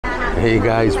Hey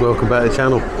guys, welcome back to the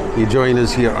channel. You join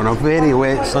us here on a very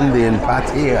wet Sunday in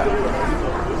Pattaya.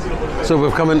 So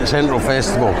we've come into Central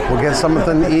Festival. We'll get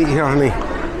something to eat here, honey.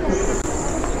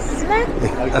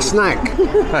 Snack? A snack?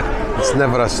 It's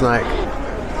never a snack.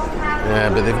 Yeah,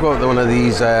 but they've got one of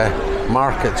these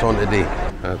markets on today.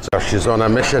 That's her. She's on a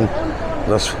mission.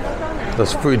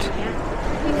 There's food.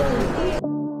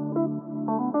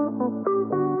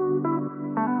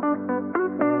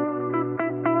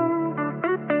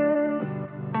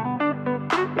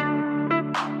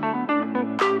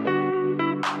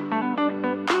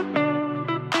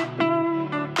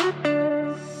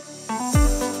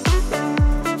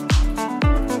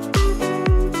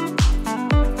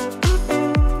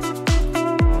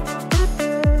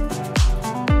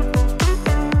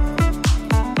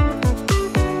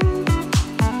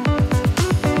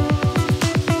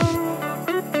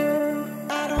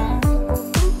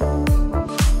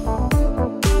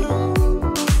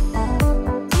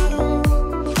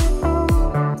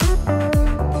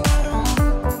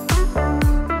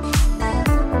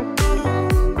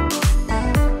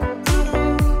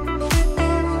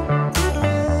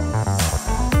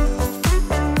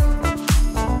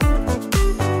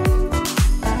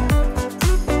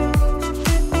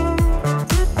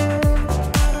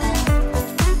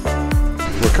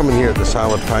 Coming here at the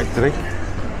salad factory,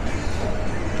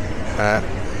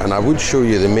 and I would show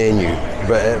you the menu,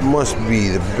 but it must be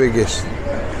the biggest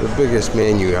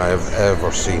menu I have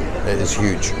ever seen. It is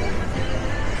huge.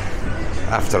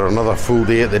 After another full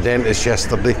day at the dentist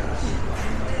yesterday.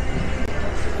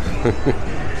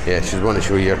 Yeah, she's wanting to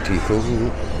show you her teeth.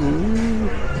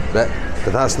 But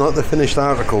that's not the finished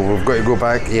article. We've got to go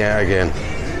back yet again.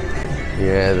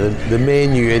 Yeah, the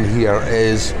menu in here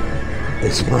is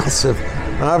massive.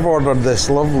 I've ordered this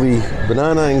lovely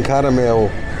banana and caramel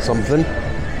something.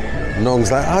 Nong's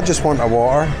like, I just want a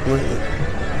water.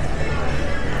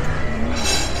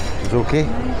 It's okay?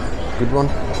 Good one?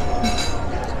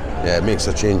 Yeah, it makes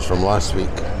a change from last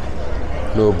week.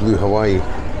 No blue Hawaii.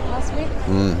 Last week?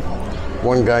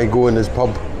 One guy go in his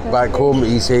pub back home,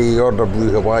 he say he ordered blue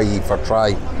Hawaii for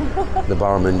try. The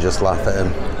barman just laughed at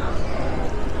him.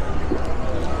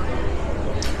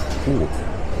 Ooh.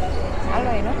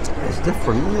 It's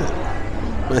different,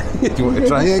 isn't it? Do you want to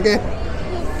try it again?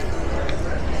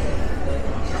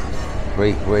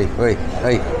 Wait.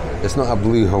 Hey, it's not a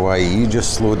blue Hawaii, you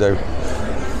just slow down.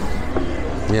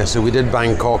 Yeah, so we did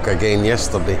Bangkok again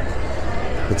yesterday.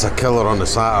 It's a killer on the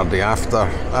Saturday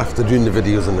after doing the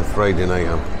videos on the Friday night.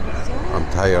 I'm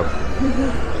tired.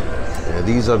 Yeah,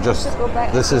 these are just,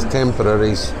 this is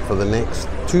temporaries for the next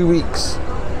 2 weeks.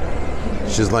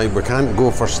 She's like, we can't go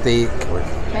for steak.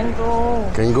 Can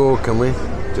go. Can go, can we?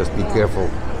 Just be careful.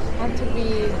 Want to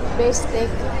be best steak.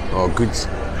 Oh, good.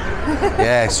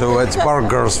 Yeah, so it's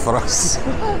burgers for us.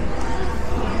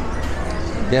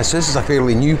 Yes, this is a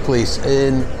fairly new place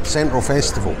in Central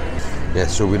Festival. Yeah,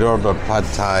 so we'd ordered pad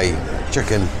thai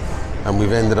chicken and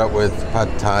we've ended up with pad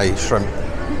thai shrimp.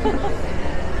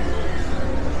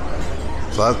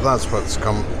 So that's what's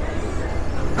come.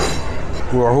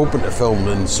 We were hoping to film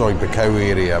in Soi Buakhao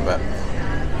area, but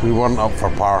we weren't up for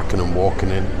parking and walking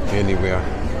in anywhere.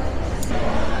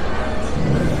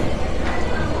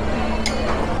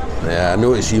 Yeah, I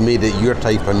noticed you made it your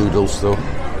type of noodles though.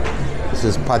 This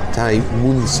is pad thai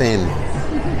mun sen.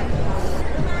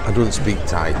 I don't speak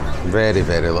Thai, very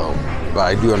little, but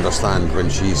I do understand when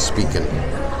she's speaking,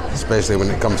 especially when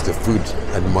it comes to food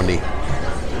and money.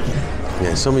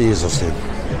 Yeah, some of you are saying,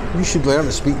 you should learn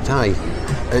to speak Thai.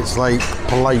 It's like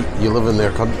polite, you live in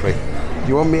their country. Do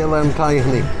you want me to learn Thai,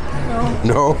 honey?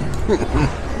 No. No?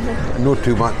 No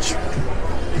too much.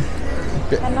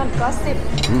 And not gossip.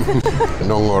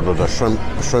 Nong ordered a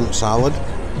shrimp salad.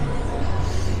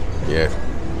 Yeah.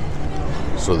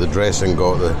 So the dressing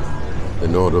got the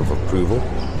nod of approval.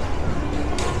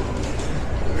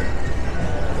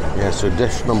 Yeah, so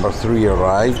dish number 3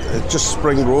 arrived. It's just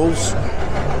spring rolls.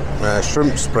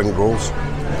 Shrimp spring rolls.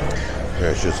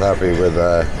 Yeah, she's happy with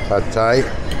pad thai.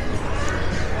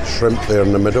 Shrimp there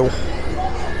in the middle.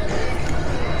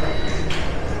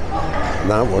 And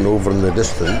that one over in the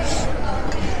distance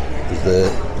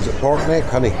is it pork neck,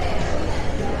 honey?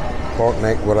 Pork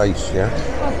neck with rice, yeah?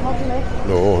 Pork neck.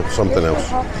 No, it's something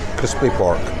else. Crispy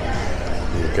pork.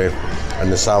 Okay. And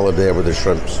the salad there with the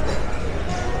shrimps.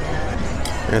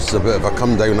 It's a bit of a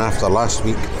come down after last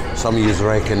week. Some of you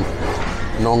reckon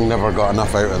Nong never got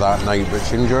enough out of that night, but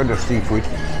she enjoyed her seafood.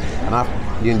 And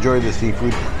you enjoyed the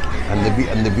seafood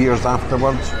and the beers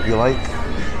afterwards, you like?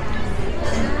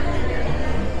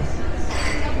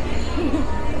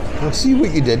 I see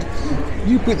what you did.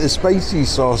 You put the spicy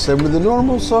sauce in with the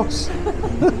normal sauce.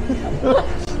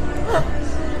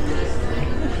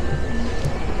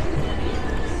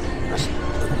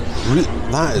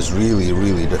 That is really,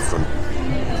 really different.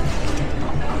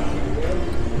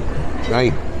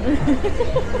 Right.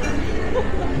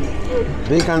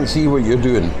 They can't see what you're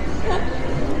doing.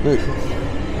 Look.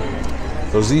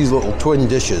 There's these little twin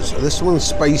dishes. This one's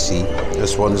spicy,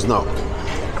 this one's not.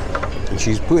 And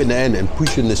she's putting it in and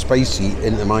pushing the spicy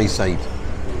into my side.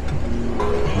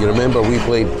 You remember we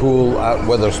played pool at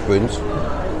Witherspoons,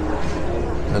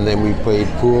 and then we played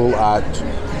pool at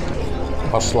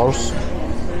Hustlers.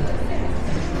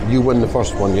 You win the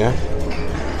first one, yeah?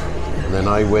 And then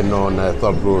I win on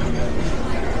Third Road.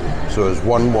 So it's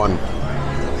 1-1.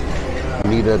 You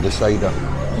need a decider.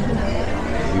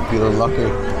 You feeling lucky?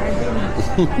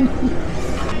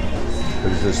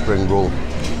 There's the spring roll.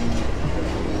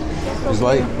 It's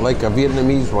like a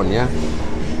Vietnamese one, yeah?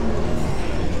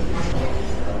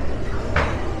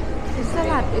 It's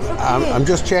salad, it's okay. I'm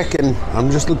just checking, I'm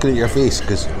just looking at your face,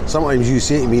 because sometimes you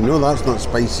say to me, no, that's not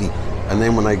spicy. And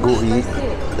then when I go to eat,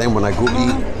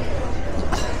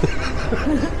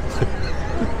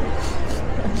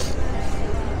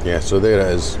 yeah, so there it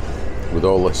is with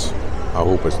all this. I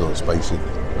hope it's not spicy.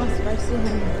 Not spicy.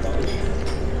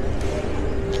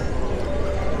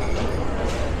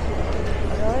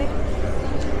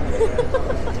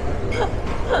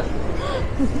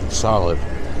 Solid.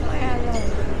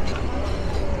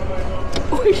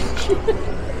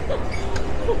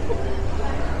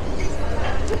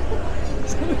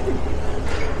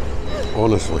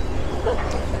 Honestly.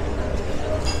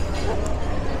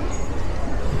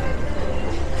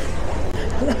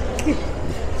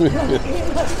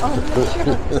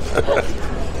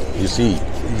 You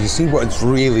see what it's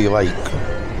really like.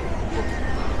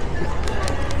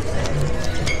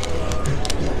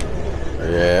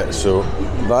 Yeah, so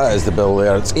that is the bill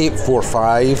there. It's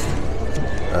 $8.45,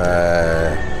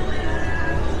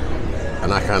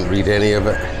 and I can't read any of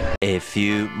it. A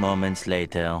few moments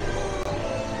later.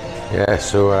 Yeah,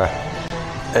 so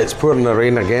it's pouring the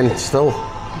rain again still.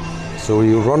 So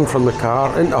you run from the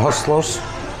car into Hustlers.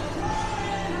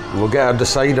 We'll get a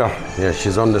decider. Yeah,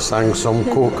 she's on the sang some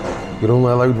Coke. You're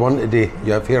only allowed one today.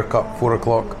 You have haircut 4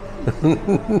 o'clock. 2.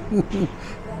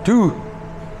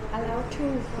 Allowed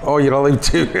 2. Oh, you're allowed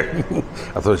 2.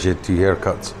 I thought you had 2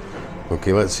 haircuts.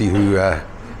 Okay, let's see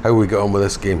how we get on with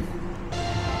this game.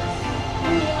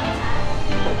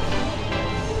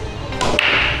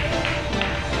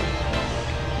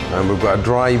 And we've got a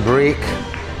dry break.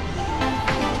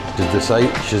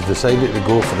 She's decided to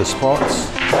go for the spots.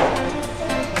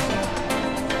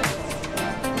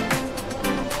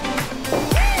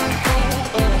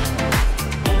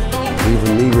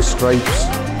 Leaving me with stripes.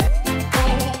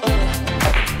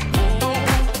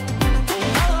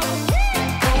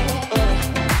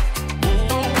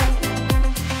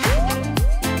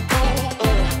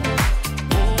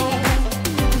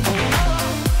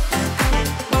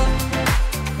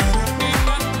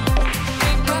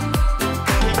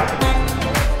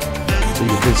 So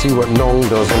you can see what Nong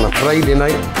does on a Friday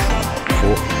night. So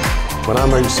when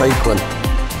I'm out cycling,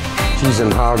 she's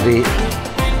in hard 8.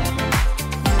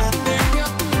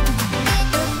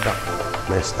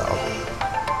 Messed that up.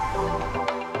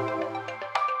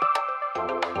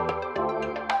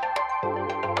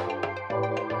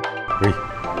 Wait.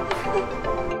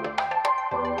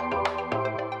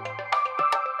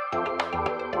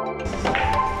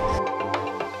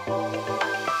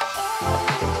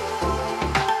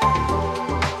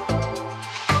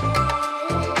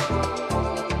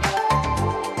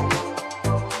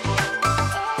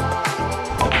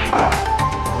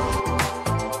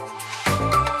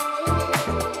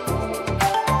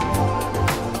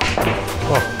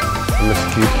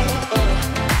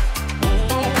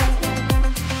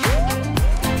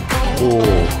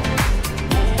 Oh.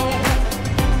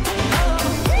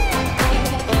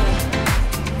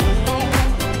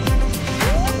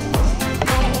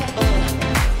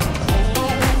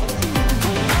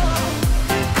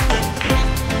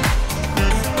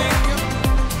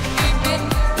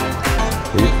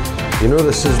 You know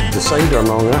this is decider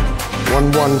now, eh?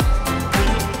 1-1.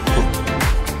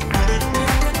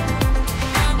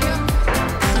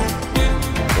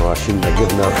 Oh, I shouldn't have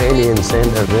given her any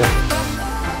incentive there.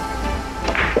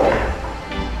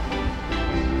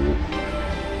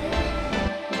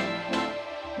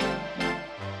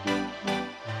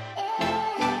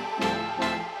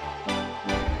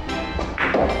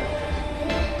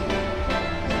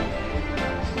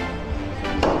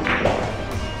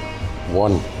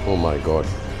 One. Oh my God.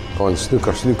 Go on,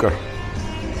 snooker, snooker.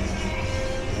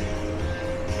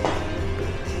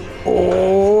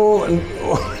 Oh, and,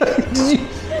 oh.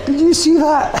 Did you see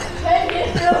that?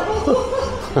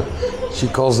 She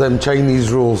calls them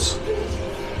Chinese rolls.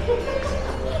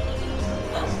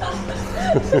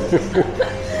 Boy,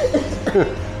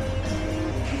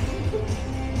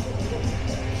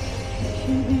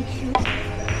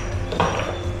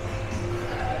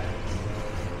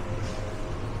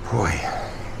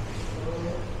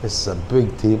 this is a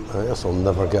big team. This will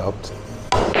never get up to.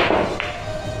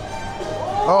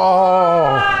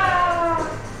 Oh!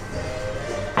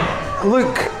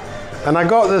 Look! And I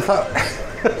got the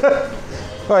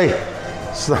Right,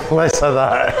 so less of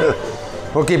that.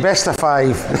 Okay, best of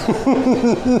 5.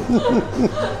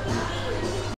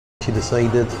 She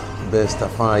decided best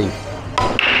of 5.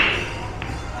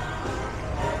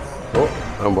 Oh,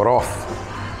 and we're off.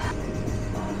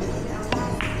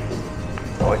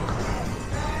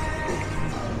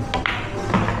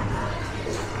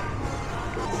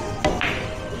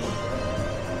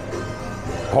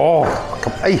 Oh,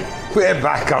 come, hey, put it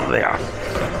back up there.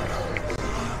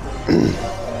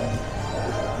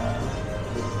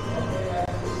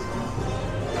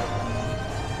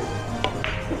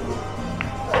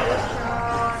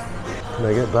 Can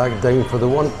I get back down for the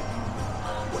one?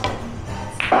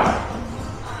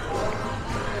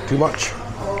 Too much.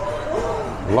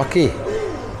 Lucky.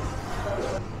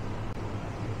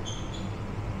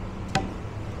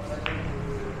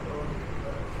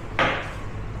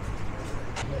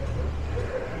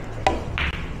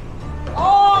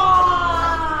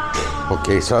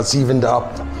 Okay, so it's evened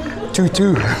up.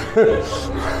 2-2.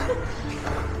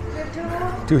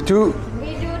 2-2.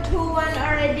 We do 2-1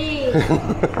 already.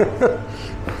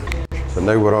 So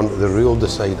now we're on to the real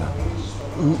decider.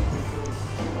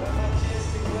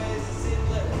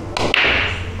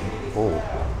 Oh,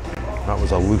 that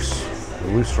was a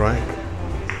loose rack.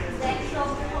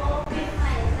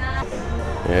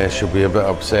 Yeah, she'll be a bit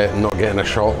upset not getting a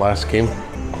shot last game.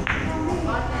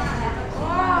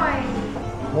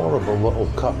 Horrible little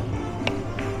cut.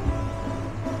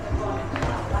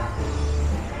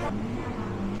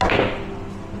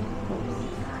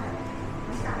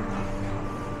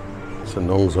 So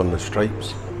nose on the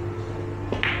stripes.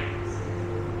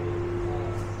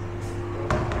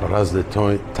 Or as the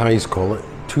Thais call it,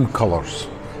 2 colours.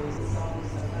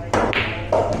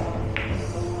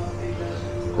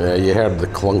 Yeah, you heard the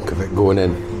clunk of it going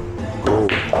in. Go.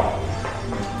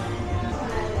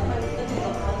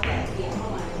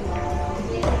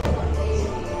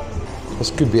 This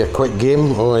could be a quick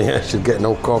game. Oh yeah, she's getting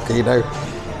all cocky now.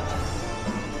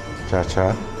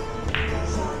 Cha-cha.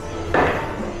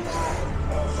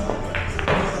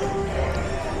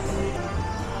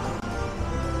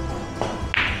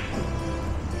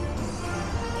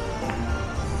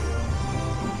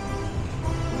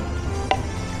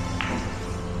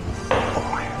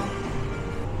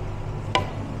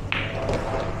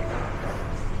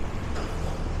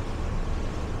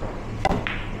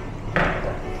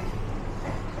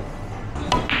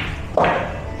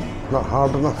 Not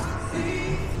hard enough.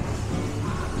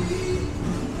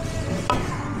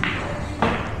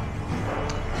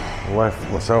 I left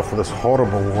myself with this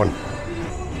horrible one.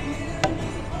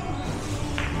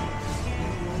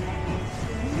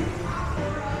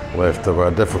 Left of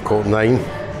a difficult 9.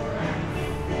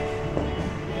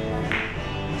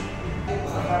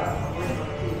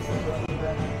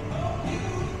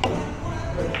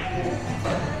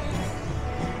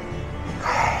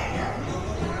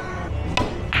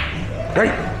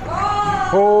 Right.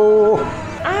 Oh.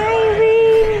 I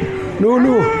win. No.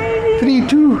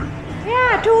 3-2.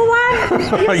 Yeah,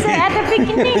 2-1. You said at the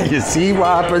beginning. You see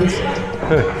what happens?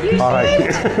 All right.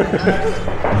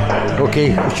 Okay,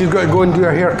 she's got to go and do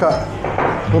her haircut.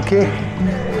 Okay.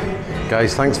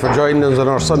 Guys, thanks for joining us on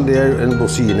our Sunday out, and we'll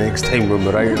see you next time when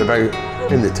we're out and about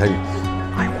in the town.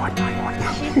 I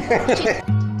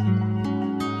won.